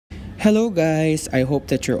Hello guys, I hope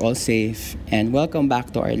that you're all safe and welcome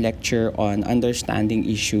back to our lecture on understanding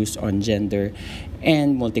issues on gender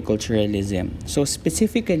and multiculturalism. So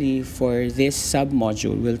specifically for this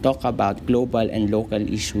sub-module, we'll talk about global and local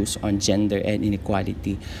issues on gender and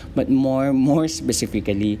inequality. But more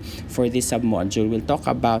specifically for this sub-module, we'll talk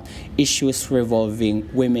about issues revolving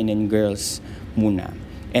women and girls muna.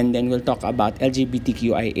 And then we'll talk about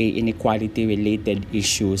LGBTQIA inequality related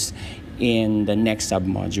issues in the next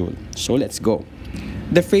sub-module. So let's go.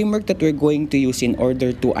 The framework that we're going to use in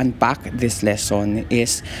order to unpack this lesson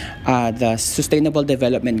is the Sustainable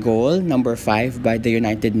Development Goal number 5 by the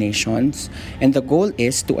United Nations. And the goal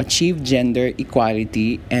is to achieve gender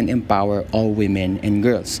equality and empower all women and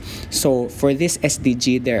girls. So for this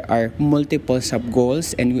SDG, there are multiple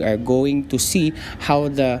sub-goals, and we are going to see how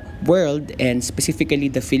the world and specifically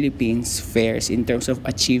the Philippines fares in terms of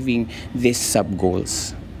achieving these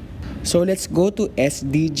sub-goals. So let's go to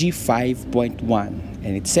SDG 5.1,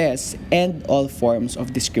 and it says, end all forms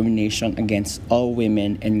of discrimination against all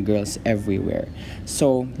women and girls everywhere.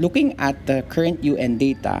 So looking at the current UN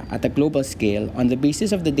data at a global scale, on the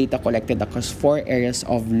basis of the data collected across 4 areas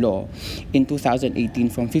of law in 2018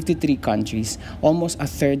 from 53 countries, almost a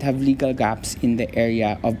third have legal gaps in the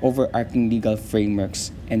area of overarching legal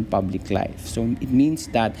frameworks and public life. So it means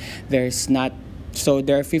that there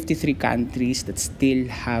are 53 countries that still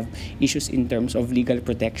have issues in terms of legal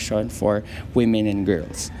protection for women and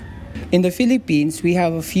girls. In the Philippines, we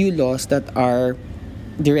have a few laws that are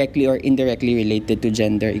directly or indirectly related to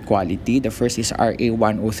gender equality. The first is RA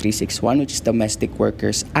 10361, which is Domestic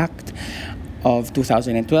Workers Act of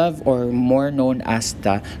 2012, or more known as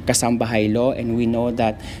the Kasambahay Law. And we know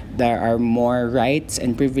that there are more rights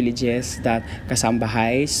and privileges that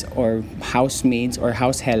kasambahays or housemaids or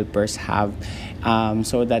house helpers have,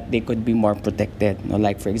 so that they could be more protected.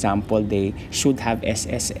 Like for example, they should have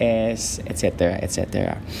SSS, etc.,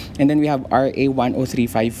 etc. And then we have RA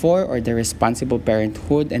 10354, or the Responsible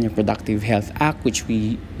Parenthood and Reproductive Health Act, which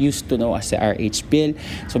we used to know as the RH Bill.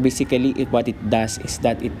 So basically, what it does is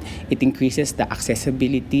that it increases the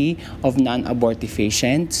accessibility of non-abortive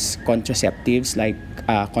agents, contraceptives like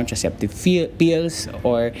contraceptive pills,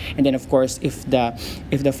 and then of course if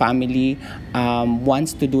the family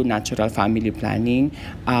wants to do natural family planning,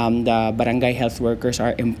 the barangay health workers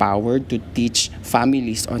are empowered to teach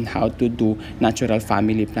families on how to do natural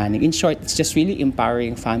family planning. In short, it's just really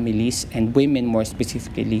empowering families and women more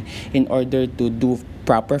specifically in order to do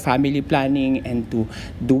proper family planning and to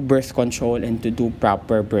do birth control and to do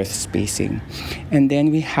proper birth spacing. And then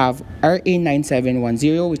we have RA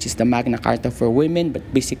 9710, which is the Magna Carta for Women, but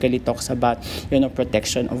basically talks about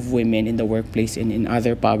protection of women in the workplace and in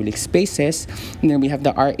other public spaces. And then we have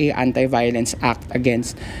the RA Anti-Violence Act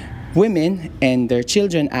Against Women and Their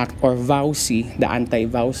Children Act, or VAUSI, the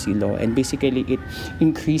anti-VAUSI law, and basically it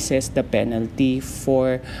increases the penalty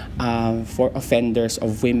for offenders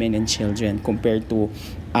of women and children compared to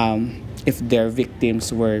if their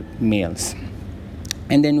victims were males.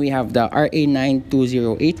 And then we have the RA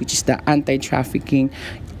 9208, which is the Anti-Trafficking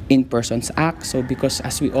in Persons Act. So because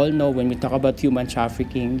as we all know, when we talk about human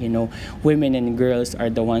trafficking, women and girls are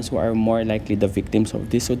the ones who are more likely the victims of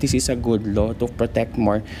this. So this is a good law to protect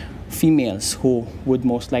more females who would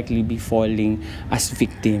most likely be falling as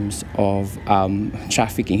victims of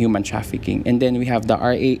human trafficking. And then we have the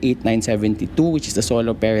RA 8972, which is the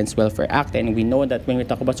Solo Parents Welfare Act. And we know that when we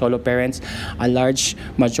talk about solo parents, a large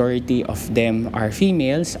majority of them are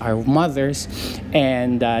females, are mothers,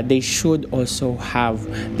 and they should also have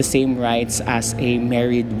the same rights as a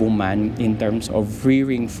married woman in terms of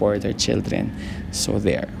rearing for their children. So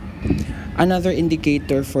there. Another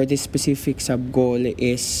indicator for this specific sub-goal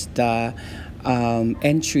is the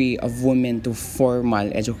entry of women to formal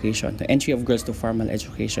education, the entry of girls to formal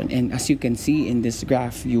education. And as you can see in this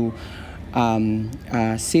graph,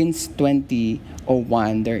 since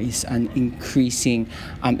 2001, there is an increasing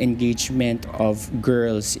engagement of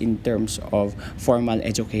girls in terms of formal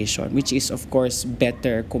education, which is of course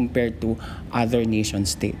better compared to other nation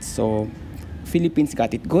states. So Philippines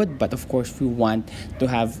got it good, but of course we want to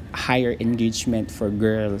have higher engagement for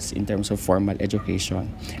girls in terms of formal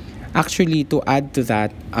education. Actually, to add to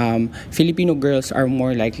that, Filipino girls are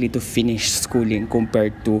more likely to finish schooling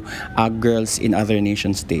compared to girls in other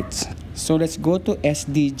nation states. So let's go to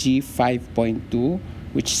SDG 5.2,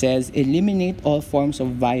 which says eliminate all forms of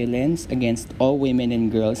violence against all women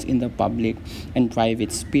and girls in the public and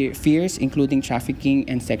private spheres, including trafficking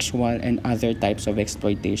and sexual and other types of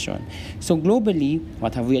exploitation. So globally,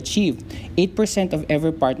 what have we achieved? 8% of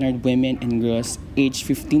ever partnered women and girls aged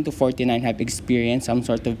 15 to 49 have experienced some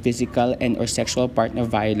sort of physical and or sexual partner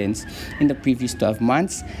violence in the previous 12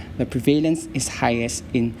 months. The prevalence is highest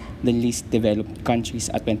in the least developed countries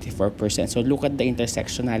at 24%. So look at the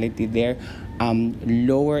intersectionality there.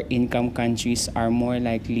 Lower income countries are more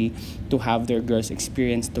likely to have their girls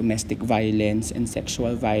experience domestic violence and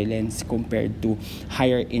sexual violence compared to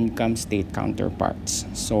higher income state counterparts.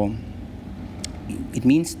 So it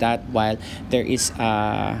means that while there is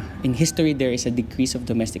in history there is a decrease of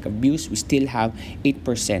domestic abuse, we still have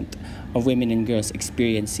 8% of women and girls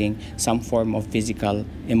experiencing some form of physical,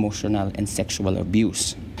 emotional, and sexual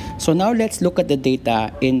abuse. So now let's look at the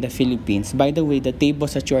data in the Philippines. By the way, the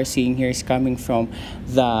tables that you are seeing here is coming from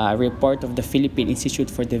the report of the Philippine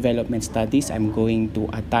Institute for Development Studies. I'm going to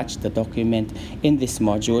attach the document in this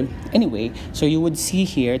module. Anyway, so you would see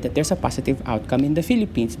here that there's a positive outcome in the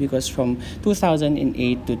Philippines because from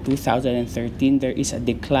 2008 to 2013, there is a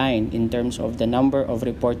decline in terms of the number of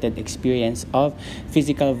reported experience of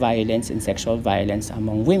physical violence and sexual violence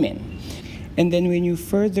among women. And then when you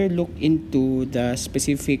further look into the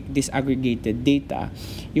specific disaggregated data,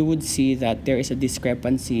 you would see that there is a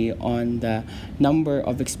discrepancy on the number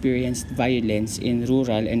of experienced violence in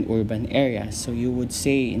rural and urban areas. So you would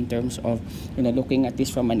say in terms of looking at this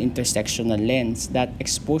from an intersectional lens, that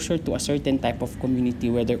exposure to a certain type of community,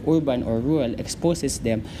 whether urban or rural, exposes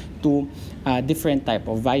them to different type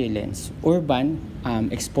of violence. Urban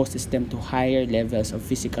exposes them to higher levels of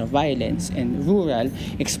physical violence, and rural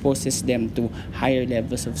exposes them to higher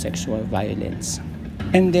levels of sexual violence.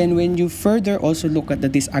 And then when you further also look at the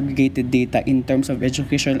disaggregated data in terms of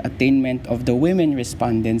educational attainment of the women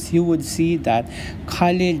respondents, you would see that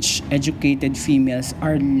college-educated females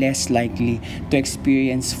are less likely to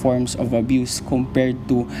experience forms of abuse compared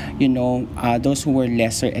to, those who were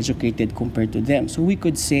lesser educated compared to them. So we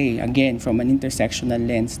could say, again, from an intersectional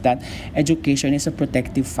lens, that education is a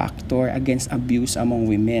protective factor against abuse among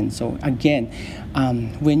women. So again,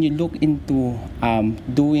 when you look into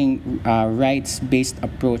doing rights-based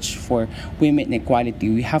approach for women equality,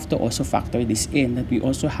 we have to also factor this in, that we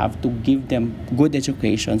also have to give them good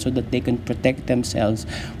education so that they can protect themselves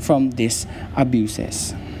from these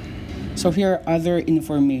abuses. So here are other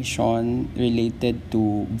information related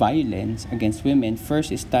to violence against women.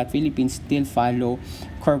 First is that Philippines still follow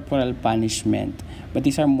corporal punishment, but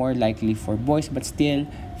these are more likely for boys, but still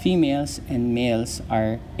females and males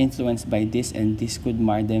are influenced by this, and this could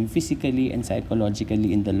mar them physically and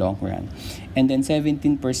psychologically in the long run. And then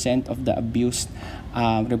 17% of the abuse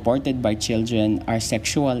reported by children are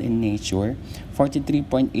sexual in nature.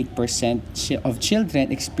 43.8% of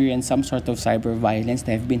children experience some sort of cyber violence.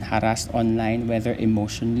 They have been harassed online, whether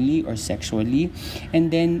emotionally or sexually. And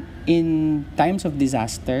then in times of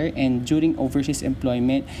disaster and during overseas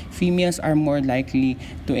employment, females are more likely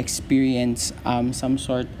to experience some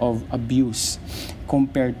sort of abuse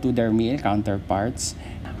compared to their male counterparts.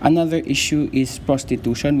 Another issue is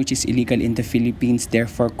prostitution, which is illegal in the Philippines.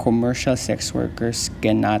 Therefore, commercial sex workers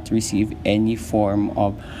cannot receive any form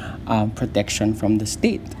of protection from the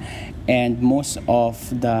state. And most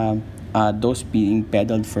of the those being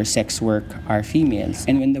peddled for sex work are females.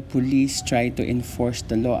 And when the police try to enforce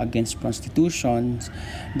the law against prostitution,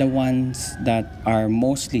 the ones that are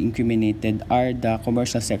mostly incriminated are the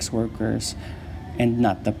commercial sex workers and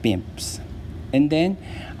not the pimps. And then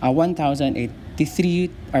 1,083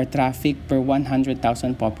 are trafficked per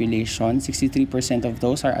 100,000 population. 63% of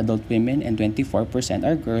those are adult women and 24%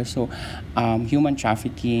 are girls. So human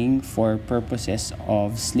trafficking for purposes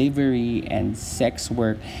of slavery and sex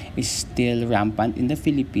work is still rampant in the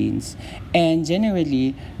Philippines. And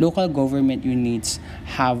generally, local government units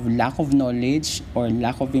have lack of knowledge or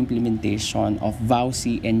lack of implementation of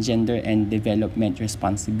VAUC and gender and development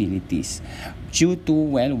responsibilities due to,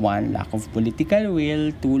 well, 1, lack of political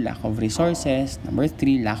will, 2, lack of resources, number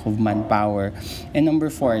 3, lack of manpower, and number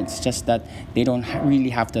 4, it's just that they don't really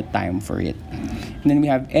have the time for it. And then we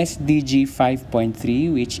have SDG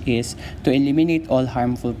 5.3, which is to eliminate all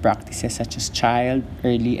harmful practices such as child,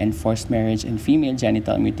 early and forced marriage, and female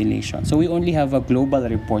genital mutilation. So we only have a global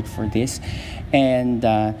report for this, and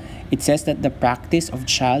it says that the practice of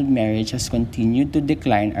child marriage has continued to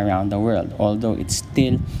decline around the world, although it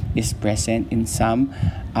still is present in some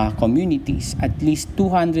communities. At least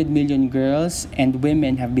 200 million girls and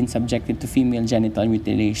women have been subjected to female genital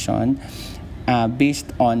mutilation,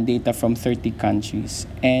 based on data from 30 countries.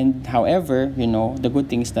 And however, the good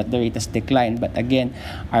thing is that the rate has declined. But again,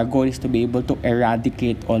 our goal is to be able to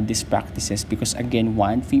eradicate all these practices because again,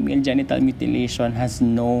 one, female genital mutilation has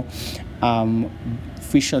no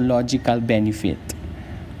physiological benefit.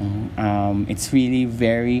 It's really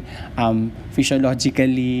very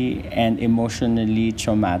physiologically and emotionally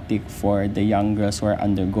traumatic for the young girls who are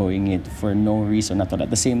undergoing it for no reason at all. At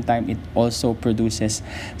the same time, it also produces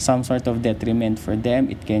some sort of detriment for them.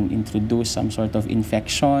 It can introduce some sort of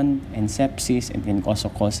infection and sepsis, and can also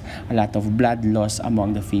cause a lot of blood loss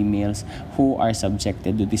among the females who are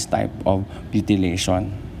subjected to this type of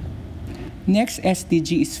mutilation. Next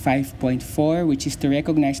SDG is 5.4, which is to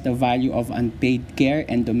recognize the value of unpaid care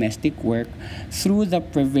and domestic work through the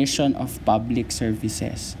provision of public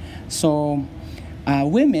services. So,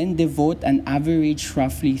 women devote an average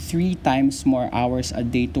roughly 3 times more hours a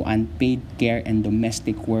day to unpaid care and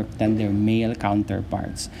domestic work than their male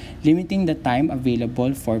counterparts, limiting the time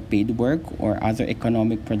available for paid work or other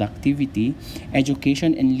economic productivity,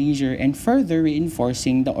 education, and leisure, and further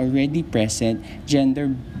reinforcing the already present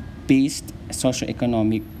gender-based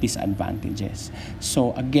socioeconomic disadvantages.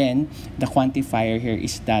 So again, the quantifier here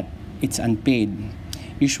is that it's unpaid.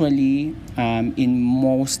 Usually, in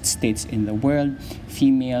most states in the world,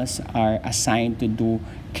 females are assigned to do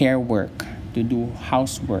care work, to do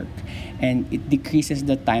housework, and it decreases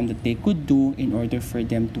the time that they could do in order for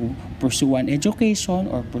them to pursue an education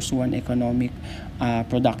or pursue an economic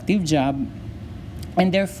productive job.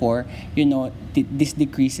 And therefore, this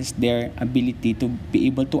decreases their ability to be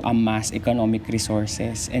able to amass economic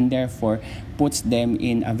resources, and therefore puts them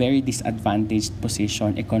in a very disadvantaged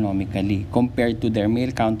position economically compared to their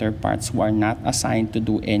male counterparts who are not assigned to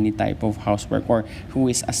do any type of housework, or who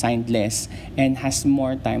is assigned less and has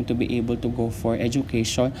more time to be able to go for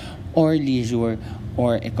education or leisure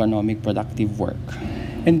or economic productive work.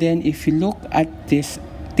 And then if you look at this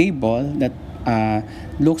table that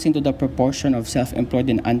looks into the proportion of self-employed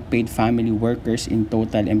and unpaid family workers in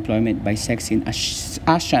total employment by sex in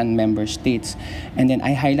ASEAN member states. And then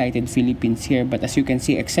I highlighted Philippines here, but as you can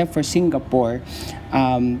see, except for Singapore,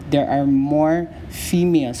 there are more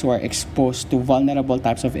females who are exposed to vulnerable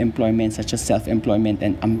types of employment such as self-employment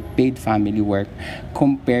and unpaid family work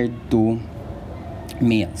compared to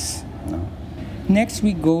males. Next,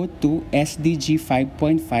 we go to SDG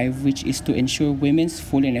 5.5, which is to ensure women's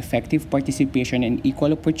full and effective participation and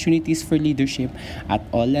equal opportunities for leadership at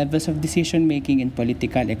all levels of decision-making in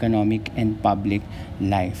political, economic, and public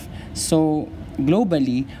life. So,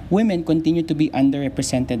 globally, women continue to be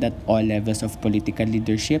underrepresented at all levels of political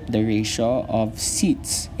leadership. The ratio of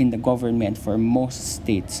seats in the government for most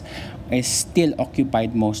states is still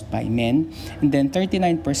occupied most by men. And then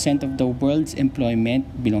 39% of the world's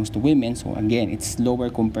employment belongs to women. So again, it's lower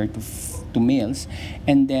compared to males.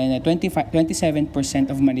 And then 27%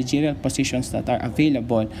 of managerial positions that are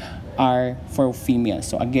available are for females.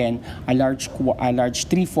 So again, a large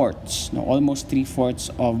 3/4, almost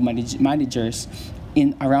 3/4 of managers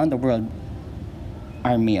around the world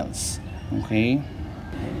are males. Okay?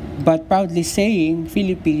 But proudly saying,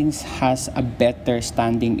 Philippines has a better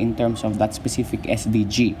standing in terms of that specific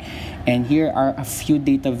SDG. And here are a few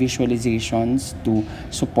data visualizations to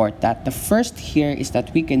support that. The first here is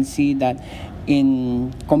that we can see that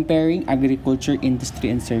in comparing agriculture,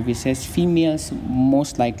 industry, and services, females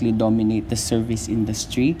most likely dominate the service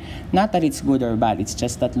industry. Not that it's good or bad, it's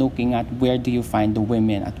just that looking at where do you find the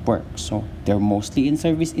women at work. So they're mostly in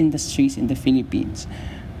service industries in the Philippines.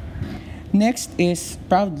 Next is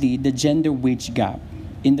proudly the gender wage gap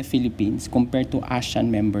in the Philippines compared to ASEAN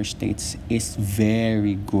member states is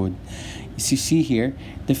very good. As you see here,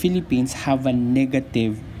 the Philippines have a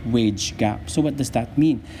negative wage gap. So what does that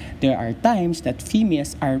mean? There are times that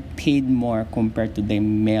females are paid more compared to their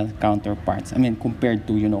male counterparts. I mean, compared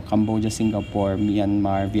to, Cambodia, Singapore,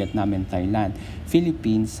 Myanmar, Vietnam, and Thailand.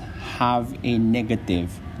 Philippines have a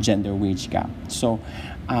negative gender wage gap. So,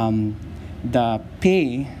 the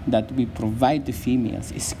pay that we provide to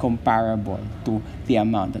females is comparable to the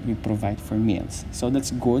amount that we provide for males. So that's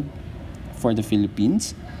good for the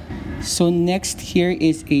Philippines. So next here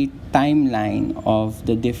is a timeline of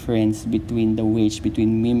the difference between the wage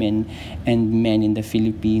between women and men in the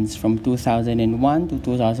Philippines from 2001 to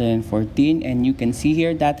 2014, and you can see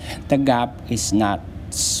here that the gap is not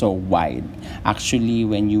so wide. Actually,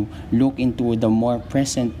 when you look into the more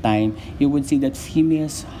present time, you would see that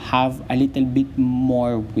females have a little bit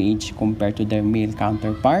more wage compared to their male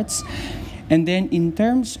counterparts. And then in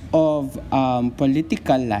terms of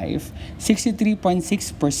political life,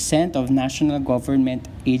 63.6% of national government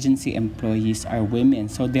agency employees are women.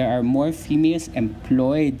 So there are more females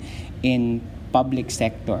employed in public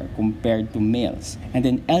sector compared to males. And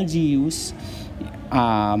then LGUs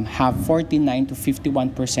have 49 to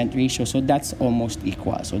 51% ratio, so that's almost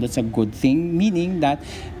equal. So that's a good thing, meaning that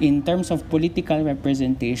in terms of political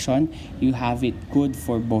representation, you have it good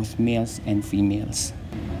for both males and females.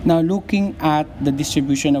 Now, looking at the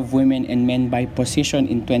distribution of women and men by position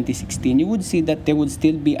in 2016, you would see that there would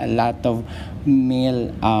still be a lot of male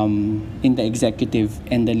in the executive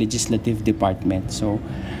and the legislative department. So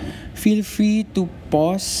feel free to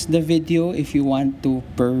pause the video if you want to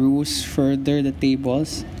peruse further the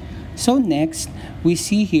tables. So next, we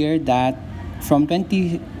see here that from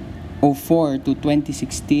 2004 to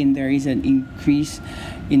 2016, there is an increase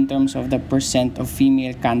in terms of the percent of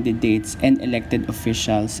female candidates and elected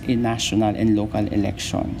officials in national and local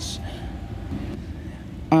elections.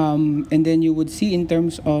 And then you would see in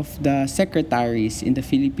terms of the secretaries in the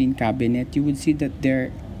Philippine cabinet, you would see that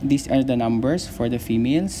these are the numbers for the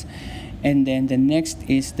females. And then the next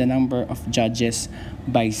is the number of judges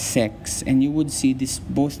by sex. And you would see this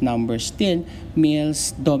both numbers still,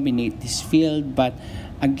 males dominate this field, but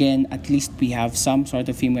again, at least we have some sort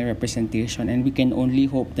of female representation, and we can only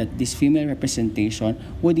hope that this female representation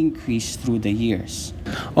would increase through the years.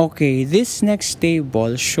 Okay, this next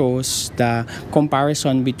table shows the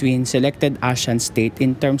comparison between selected ASEAN state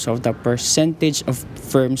in terms of the percentage of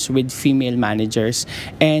firms with female managers,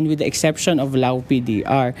 and with the exception of Lao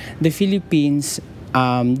PDR, the Philippines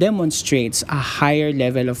demonstrates a higher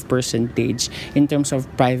level of percentage in terms of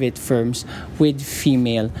private firms with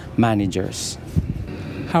female managers.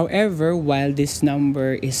 However, while this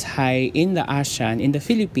number is high in the ASEAN, in the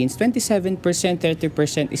Philippines, 27%,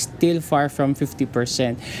 30% is still far from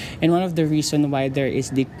 50%. And one of the reasons why there is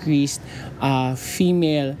decreased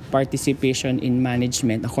female participation in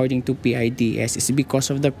management, according to PIDS, is because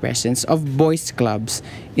of the presence of boys' clubs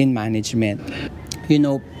in management. You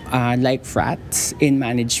know, like frats in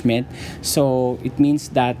management. So it means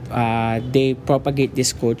that they propagate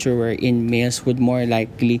this culture wherein males would more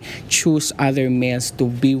likely choose other males to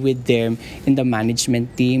be with them in the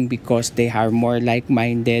management team because they are more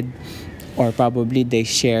like-minded, or probably they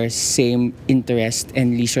share same interest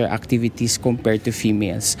and leisure activities compared to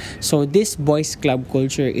females. So this boys club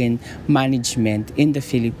culture in management in the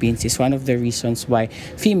Philippines is one of the reasons why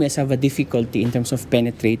females have a difficulty in terms of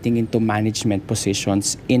penetrating into management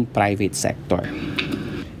positions in private sector.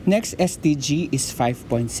 Next SDG is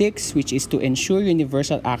 5.6, which is to ensure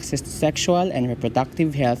universal access to sexual and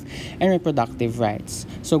reproductive health and reproductive rights.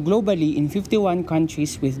 So globally, in 51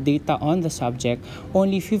 countries with data on the subject,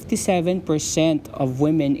 only 57% of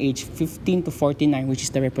women aged 15 to 49, which is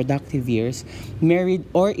the reproductive years, married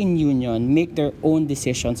or in union, make their own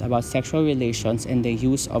decisions about sexual relations and the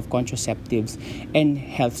use of contraceptives and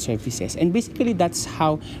health services. And basically, that's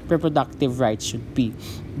how reproductive rights should be.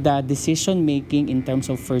 The decision-making in terms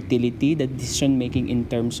of fertility, the decision-making in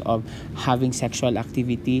terms of having sexual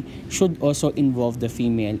activity should also involve the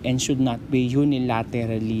female and should not be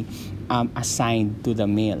unilaterally assigned to the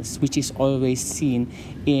males, which is always seen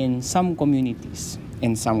in some communities,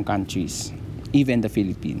 in some countries, even the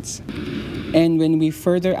Philippines. And when we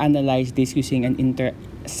further analyze this using an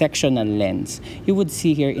intersectional lens, you would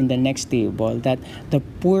see here in the next table that the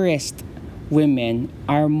poorest women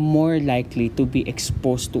are more likely to be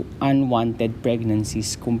exposed to unwanted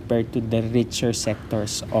pregnancies compared to the richer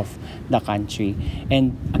sectors of the country.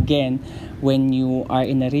 And again, when you are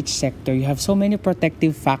in a rich sector, you have so many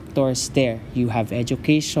protective factors there. You have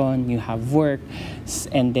education, you have work,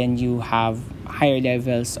 and then you have higher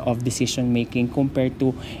levels of decision making compared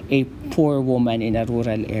to a poor woman in a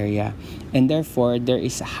rural area. And therefore, there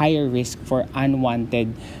is higher risk for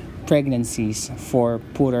unwanted pregnancies for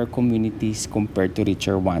poorer communities compared to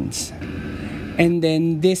richer ones. And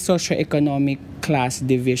then this socioeconomic class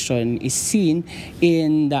division is seen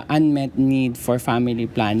in the unmet need for family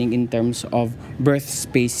planning in terms of birth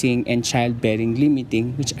spacing and childbearing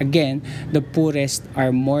limiting, which again, the poorest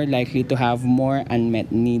are more likely to have more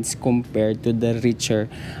unmet needs compared to the richer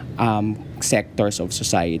sectors of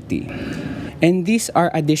society. And these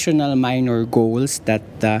are additional minor goals that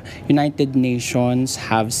the United Nations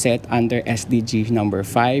have set under SDG number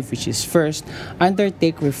 5, which is first,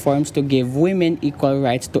 undertake reforms to give women equal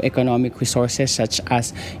rights to economic resources such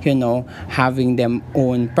as, having them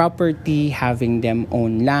own property, having them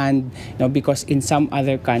own land, because in some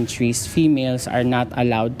other countries, females are not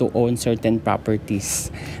allowed to own certain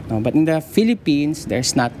properties. But in the Philippines,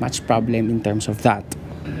 there's not much problem in terms of that.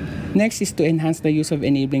 Next is to enhance the use of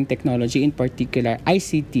enabling technology, in particular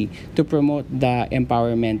ICT, to promote the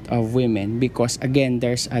empowerment of women, because again,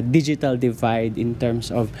 there's a digital divide in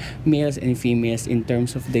terms of males and females in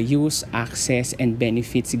terms of the use, access, and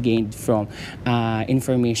benefits gained from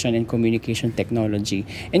information and communication technology.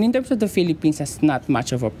 And in terms of the Philippines, that's not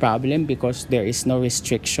much of a problem because there is no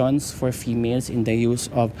restrictions for females in the use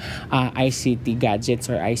of ICT gadgets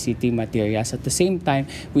or ICT materials. At the same time,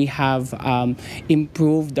 we have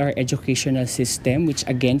improved our educational system, which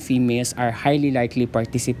again, females are highly likely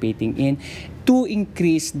participating in, to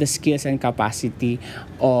increase the skills and capacity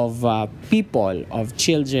of people, of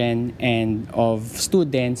children, and of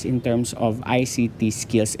students in terms of ICT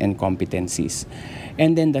skills and competencies.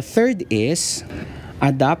 And then the third is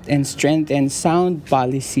adopt and strengthen sound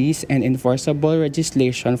policies and enforceable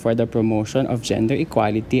legislation for the promotion of gender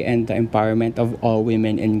equality and the empowerment of all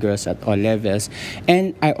women and girls at all levels.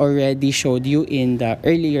 And I already showed you in the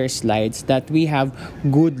earlier slides that we have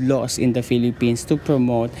good laws in the Philippines to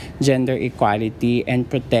promote gender equality and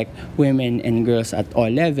protect women and girls at all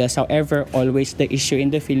levels. However, always the issue in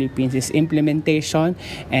the Philippines is implementation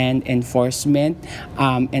and enforcement,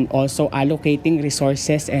 and also allocating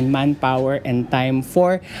resources and manpower and time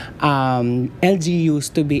for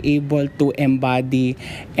LGUs to be able to embody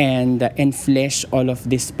and flesh all of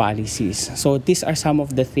these policies. So these are some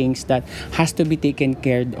of the things that has to be taken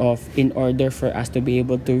care of in order for us to be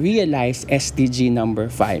able to realize SDG number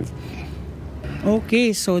 5.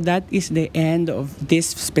 Okay, so that is the end of this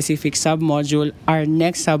specific submodule. Our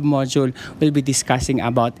next submodule will be discussing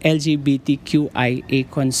about LGBTQIA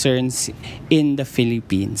concerns in the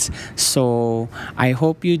Philippines. So I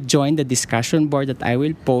hope you join the discussion board that I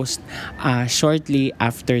will post shortly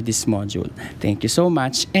after this module. Thank you so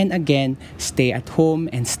much. And again, stay at home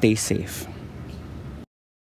and stay safe.